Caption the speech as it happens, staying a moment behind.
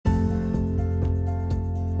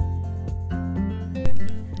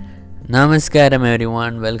Namaskaram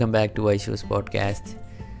everyone, welcome back to Vaishu's podcast.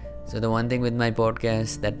 So the one thing with my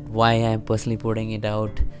podcast that why I'm personally putting it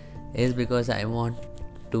out is because I want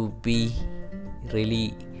to be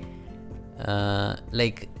really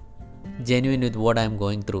genuine with what I'm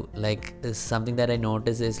going through. Something that I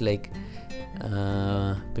notice is people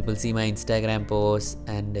see my Instagram posts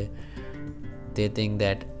and they think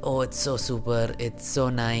that, oh, it's so super, it's so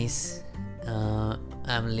nice,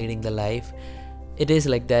 I'm leading the life. It is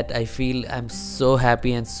like that. I feel I'm so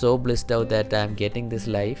happy and so blissed out that I'm getting this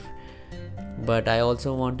life, but I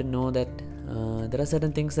also want to know that there are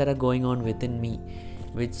certain things that are going on within me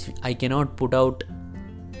which I cannot put out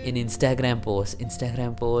in Instagram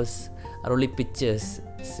posts are only pictures.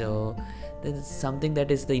 So there's something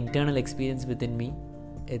that is the internal experience within me.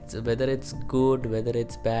 It's whether it's good, whether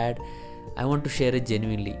it's bad, I want to share it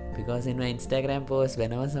genuinely, because in my Instagram post,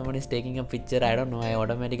 whenever someone is taking a picture, I don't know, I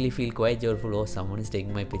automatically feel quite joyful. Oh, someone is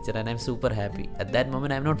taking my picture and I'm super happy. At that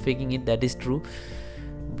moment, I'm not faking it, that is true.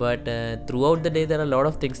 But throughout the day, there are a lot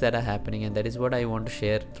of things that are happening, and that is what I want to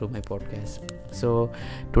share through my podcast. So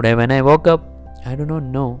today when I woke up, I do not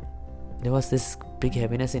know, there was this big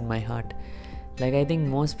heaviness in my heart. I think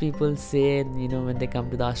most people say, when they come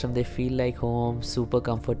to the ashram, they feel like home, super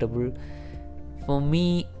comfortable. For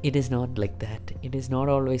me, it is not like that. It is not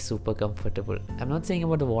always super comfortable. I'm not saying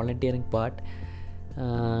about the volunteering part.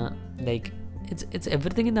 It's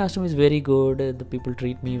everything in the ashram is very good. The people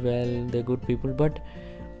treat me well. They're good people. But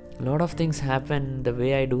a lot of things happen. The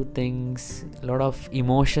way I do things, a lot of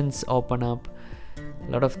emotions open up. A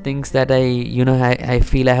lot of things that I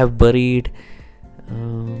feel I have buried.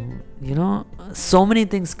 So many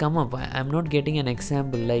things come up. I'm not getting an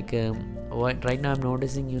example. Right now I'm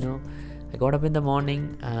noticing, I got up in the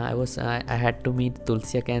morning. I had to meet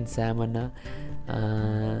Tulsi Akka and Sam Anna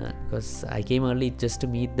because I came early just to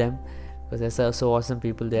meet them, because they're so awesome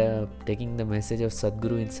people. They are taking the message of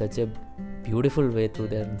Sadhguru in such a beautiful way through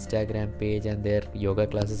their Instagram page and their yoga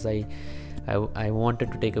classes. I wanted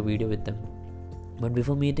to take a video with them, but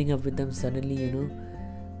before meeting up with them, suddenly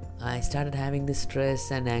I started having this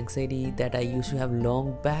stress and anxiety that I used to have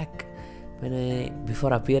long back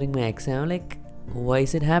before appearing my exam. I'm like, why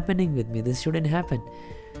is it happening with me? This shouldn't happen.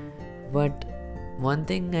 But one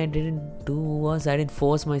thing I didn't do was I didn't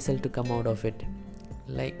force myself to come out of it.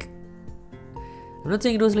 I'm not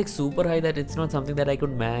saying it was super high, that it's not something that I could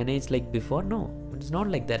manage like before. No, it's not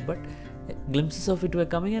like that. But glimpses of it were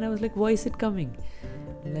coming, and I was like, why is it coming?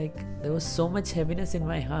 There was so much heaviness in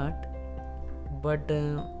my heart. But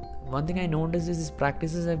one thing I noticed is these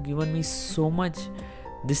practices have given me so much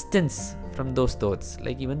distance from those thoughts.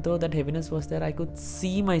 Even though that heaviness was there, I could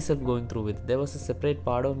see myself going through it. There was a separate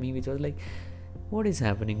part of me which was like, what is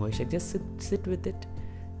happening, Vaishak? Just sit with it.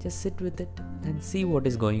 Just sit with it and see what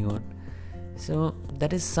is going on. So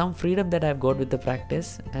that is some freedom that I've got with the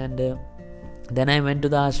practice. And then I went to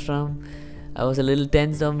the ashram. I was a little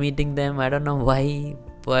tense of meeting them. I don't know why,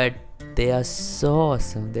 but they are so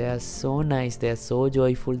awesome. They are so nice. They are so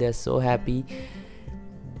joyful. They are so happy.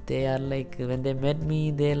 They are when they met me,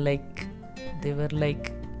 it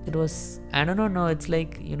was, I don't know, it's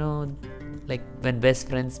when best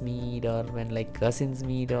friends meet, or when cousins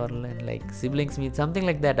meet, or when siblings meet, something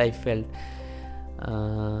like that I felt.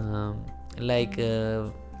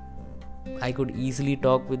 I could easily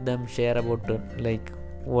talk with them, share about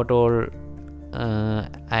what all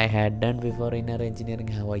I had done before inner engineering,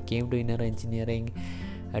 how I came to inner engineering.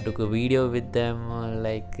 I took a video with them,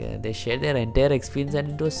 they shared their entire experience,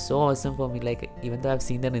 and it was so awesome for me. Even though I've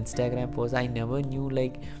seen their Instagram posts, I never knew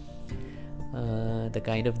the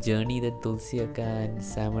kind of journey that Tulsi Akka and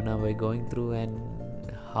Sam Anna were going through, and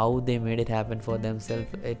how they made it happen for themselves.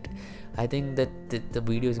 I think that the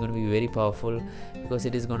video is going to be very powerful, because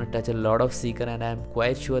it is going to touch a lot of seeker, and I'm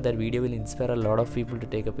quite sure that video will inspire a lot of people to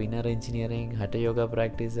take up inner engineering, Hatha Yoga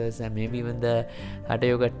practices, and maybe even the Hatha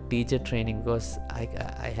Yoga teacher training, because I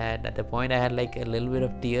had at the point I had a little bit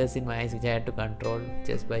of tears in my eyes which I had to control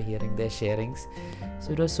just by hearing their sharings.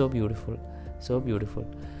 So it was so beautiful.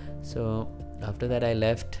 So after that I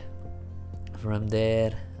left from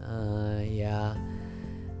there.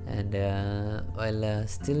 And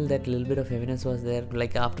still that little bit of heaviness was there.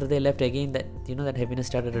 After they left again, that heaviness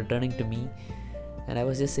started returning to me, and I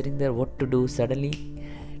was just sitting there, what to do. Suddenly,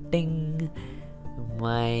 ting,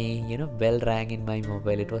 my bell rang in my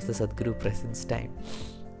mobile. It was the Sadhguru presence time,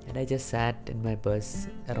 and I just sat in my bus.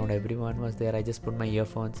 Around everyone was there. I just put my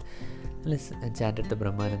earphones and chanted the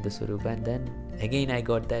Brahmananda Swarupa, and then again I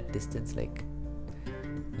got that distance. I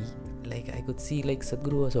could see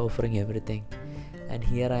Sadhguru was offering everything. And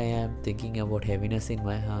here I am thinking about heaviness in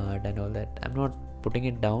my heart and all that. I'm not putting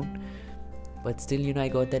it down. but still, I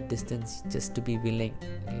got that distance just to be willing.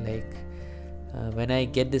 Like when I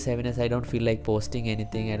get this heaviness, I don't feel like posting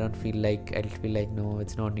anything. I'll feel like no,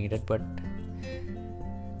 it's not needed. But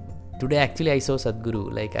today actually I saw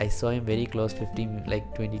Sadhguru. Like I saw him very close,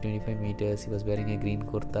 20-25 meters. He was wearing a green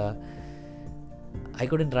kurta. I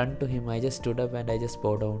couldn't run to him. I just stood up and I just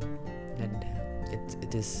bowed down. And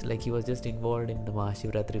it is like he was just involved in the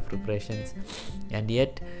Mahashivratri preparations. And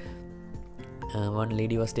yet one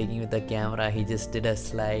lady was taking with the camera. He just did a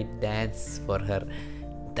slide dance for her.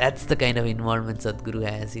 That's the kind of involvement Sadhguru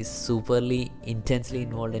has. He's superly intensely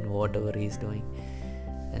involved in whatever he's doing.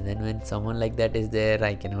 And then when someone like that is there,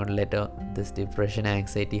 I cannot let this depression,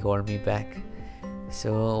 anxiety hold me back.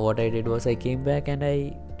 So what I did was I came back and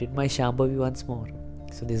I did my Shambhavi once more.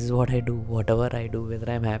 So this is what I do. Whatever I do, whether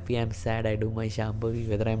I'm happy, I'm sad, I do my Shambhavi.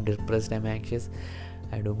 Whether I'm depressed, I'm anxious,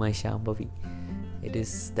 I do my Shambhavi. It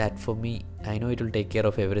is that for me. I know it will take care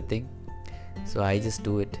of everything. So I just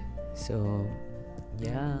do it. So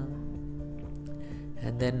yeah.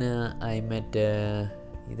 And then I met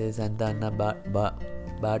there's Anta Anna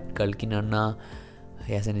Bhat Kalkin Anna.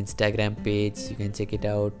 He has an Instagram page. You can check it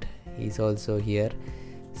out. He's also here.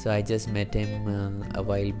 So I just met him a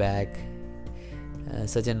while back.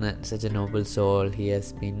 Such a noble soul. He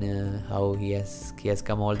has been he has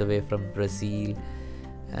come all the way from Brazil,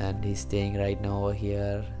 and he's staying right now over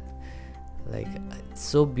here. Like it's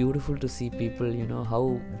so beautiful to see people,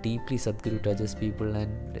 how deeply Sadhguru touches people,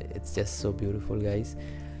 and it's just so beautiful, guys.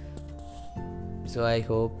 So I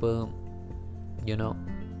hope I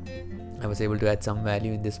was able to add some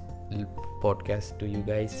value in this podcast to you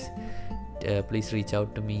guys. Please reach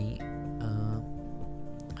out to me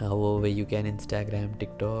however way you can, Instagram,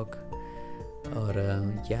 TikTok, or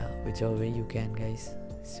whichever way you can, guys.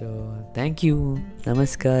 So thank you.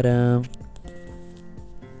 Namaskaram.